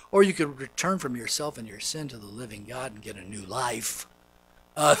money, or you could return from yourself and your sin to the living God and get a new life.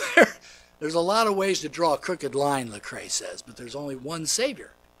 There's a lot of ways to draw a crooked line, Lecrae says, but there's only one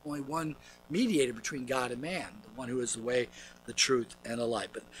Savior, only one mediator between God and man, the one who is the way, the truth, and the life.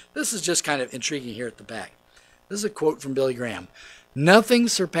 But this is just kind of intriguing here at the back. This is a quote from Billy Graham. Nothing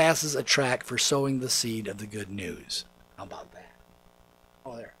surpasses a tract for sowing the seed of the good news. How about that?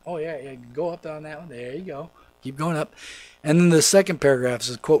 Oh, there. Oh, yeah, you can go up on that one. There you go. Keep going up. And then the second paragraph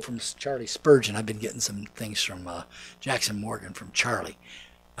is a quote from Charlie Spurgeon. I've been getting some things from Jackson Morgan from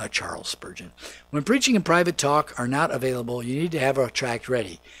Charles Spurgeon. When preaching and private talk are not available, you need to have a tract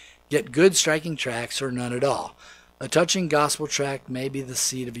ready. Get good striking tracts or none at all. A touching gospel tract may be the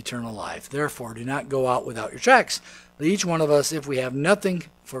seed of eternal life. Therefore, do not go out without your tracts. Let each one of us, if we have nothing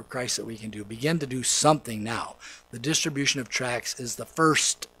for Christ that we can do, begin to do something now. The distribution of tracts is the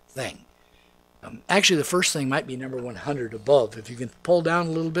first thing. Actually, the first thing might be number 100 above. If you can pull down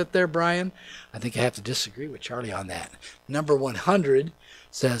a little bit there, Brian, I think I have to disagree with Charlie on that. Number 100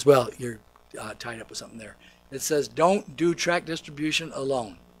 says, well, you're tied up with something there. It says, don't do tract distribution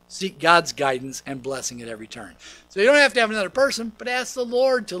alone. Seek God's guidance and blessing at every turn. So you don't have to have another person, but ask the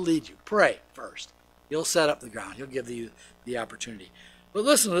Lord to lead you. Pray first. He'll set up the ground. He'll give you the opportunity. But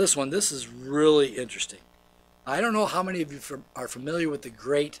listen to this one. This is really interesting. I don't know how many of you are familiar with the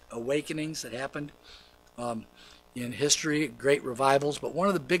great awakenings that happened in history, great revivals, but one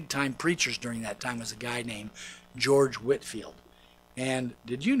of the big-time preachers during that time was a guy named George Whitefield. And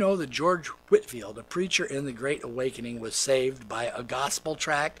did you know that George Whitefield, a preacher in the Great Awakening, was saved by a gospel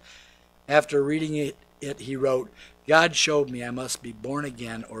tract? After reading it, he wrote, God showed me I must be born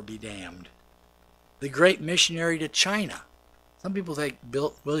again or be damned. The great missionary to China. Some people think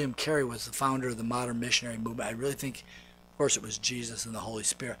William Carey was the founder of the modern missionary movement. I really think, of course, it was Jesus and the Holy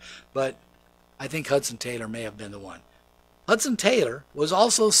Spirit. But I think Hudson Taylor may have been the one. Hudson Taylor was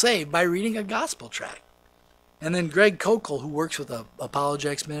also saved by reading a gospel tract. And then Greg Kokel, who works with the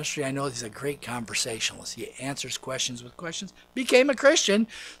Apologetics Ministry, I know he's a great conversationalist. He answers questions with questions. Became a Christian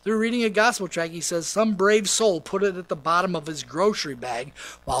through reading a gospel tract. He says, some brave soul put it at the bottom of his grocery bag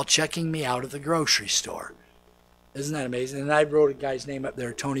while checking me out at the grocery store. Isn't that amazing? And I wrote a guy's name up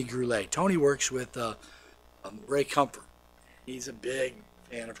there, Tony Groulet. Tony works with Ray Comfort. He's a big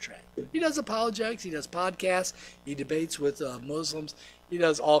fan of tract. He does apologetics. He does podcasts. He debates with Muslims. He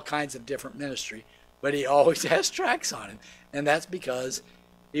does all kinds of different ministry. But he always has tracts on him. And that's because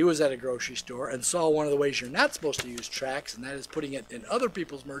he was at a grocery store and saw one of the ways you're not supposed to use tracts, and that is putting it in other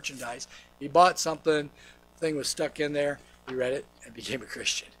people's merchandise. He bought something, the thing was stuck in there, he read it, and became a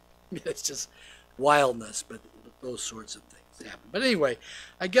Christian. It's just wildness, but those sorts of things happen. But anyway,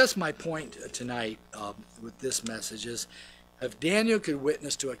 I guess my point tonight with this message is, if Daniel could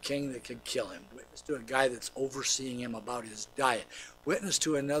witness to a king that could kill him, witness to a guy that's overseeing him about his diet, witness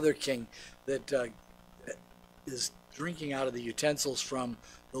to another king that is drinking out of the utensils from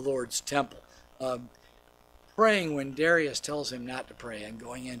the Lord's temple, praying when Darius tells him not to pray, and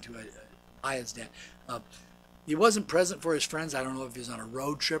going into a lion's den. He wasn't present for his friends. I don't know if he was on a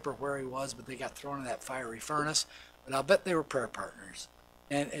road trip or where he was, but they got thrown in that fiery furnace. But I'll bet they were prayer partners.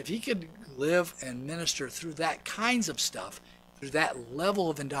 And if he could live and minister through that kinds of stuff, through that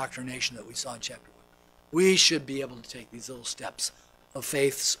level of indoctrination that we saw in chapter 1, we should be able to take these little steps of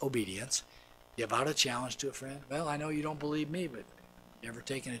faith's obedience Give out a challenge to a friend. Well, I know you don't believe me, but you ever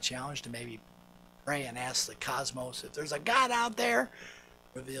taken a challenge to maybe pray and ask the cosmos if there's a God out there?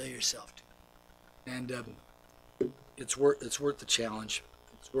 Reveal yourself to him. And it's worth the challenge.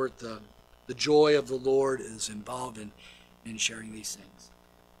 It's worth the joy of the Lord is involved in sharing these things.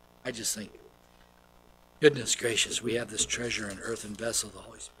 I just think, goodness gracious, we have this treasure in earthen vessel, the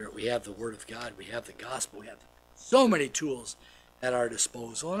Holy Spirit. We have the Word of God. We have the gospel. We have so many tools at our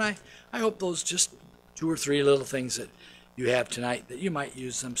disposal. And I hope those just 2 or 3 little things that you have tonight, that you might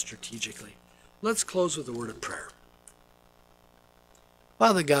use them strategically. Let's close with a word of prayer.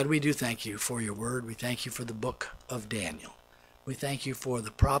 Father God, we do thank you for your word. We thank you for the book of Daniel. We thank you for the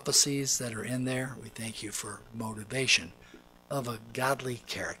prophecies that are in there. We thank you for motivation of a godly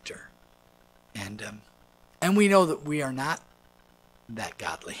character. And we know that we are not that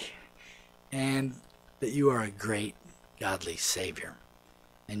godly, and that you are a great godly Savior,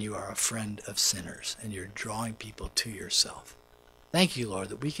 and you are a friend of sinners, and you're drawing people to yourself. Thank you, Lord,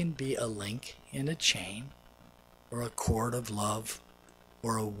 that we can be a link in a chain, or a cord of love,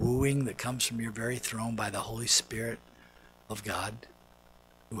 or a wooing that comes from your very throne by the Holy Spirit of God,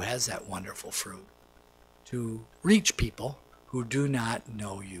 who has that wonderful fruit, to reach people who do not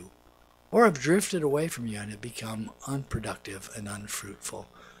know you, or have drifted away from you and have become unproductive and unfruitful.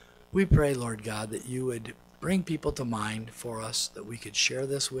 We pray, Lord God, that you would bring people to mind for us that we could share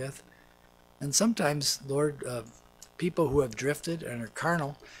this with. And sometimes, Lord, people who have drifted and are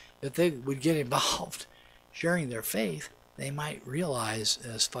carnal, if they would get involved sharing their faith, they might realize,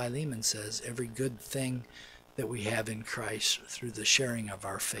 as Philemon says, every good thing that we have in Christ through the sharing of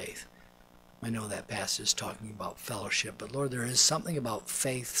our faith. I know that passage is talking about fellowship, but Lord, there is something about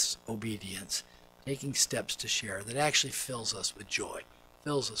faith's obedience, taking steps to share, that actually fills us with joy,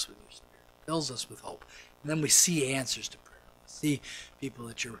 fills us with your Spirit, fills us with hope. And then we see answers to prayer. We see people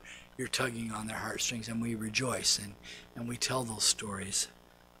that you're tugging on their heartstrings, and we rejoice and we tell those stories.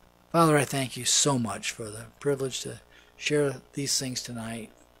 Father, I thank you so much for the privilege to share these things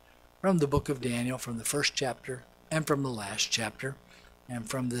tonight from the book of Daniel, from the first chapter and from the last chapter, and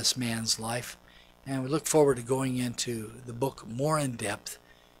from this man's life. And we look forward to going into the book more in depth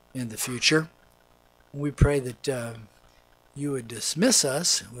in the future. We pray that you would dismiss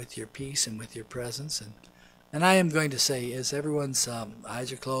us with your peace and with your presence. And I am going to say, as everyone's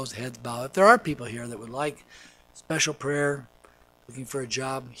eyes are closed, heads bowed, if there are people here that would like special prayer, looking for a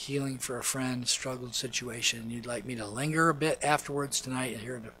job, healing for a friend, struggled situation, you'd like me to linger a bit afterwards tonight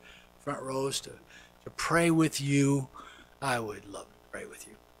here in the front rows to pray with you, I would love to pray with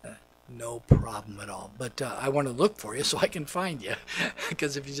you. No problem at all. But I want to look for you so I can find you.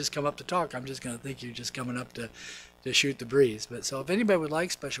 Because if you just come up to talk, I'm just going to think you're just coming up to shoot the breeze. But so if anybody would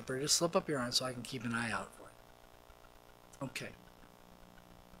like special prayer, just slip up your arm so I can keep an eye out for you. Okay.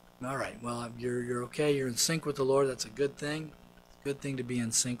 All right. Well, you're okay. You're in sync with the Lord. That's a good thing. Good thing to be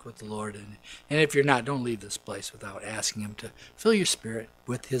in sync with the Lord. And if you're not, don't leave this place without asking him to fill your spirit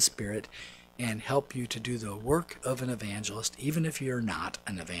with his Spirit and help you to do the work of an evangelist, even if you're not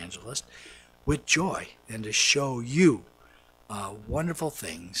an evangelist, with joy, and to show you wonderful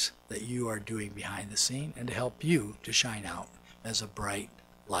things that you are doing behind the scene, and to help you to shine out as a bright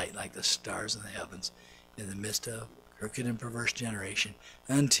light like the stars in the heavens in the midst of crooked and perverse generation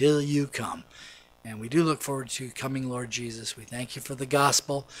until you come. And we do look forward to coming, Lord Jesus. We thank you for the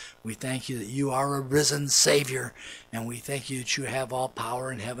gospel. We thank you that you are a risen Savior. And we thank you that you have all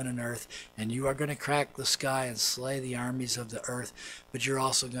power in heaven and earth. And you are going to crack the sky and slay the armies of the earth. But you're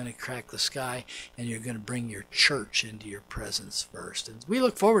also going to crack the sky, and you're going to bring your church into your presence first. And we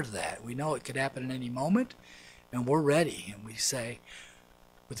look forward to that. We know it could happen at any moment, and we're ready. And we say,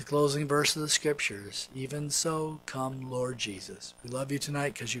 with the closing verse of the Scriptures, even so, come, Lord Jesus. We love you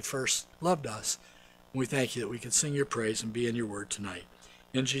tonight because you first loved us. We thank you that we can sing your praise and be in your word tonight.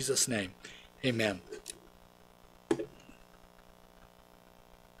 In Jesus' name, amen.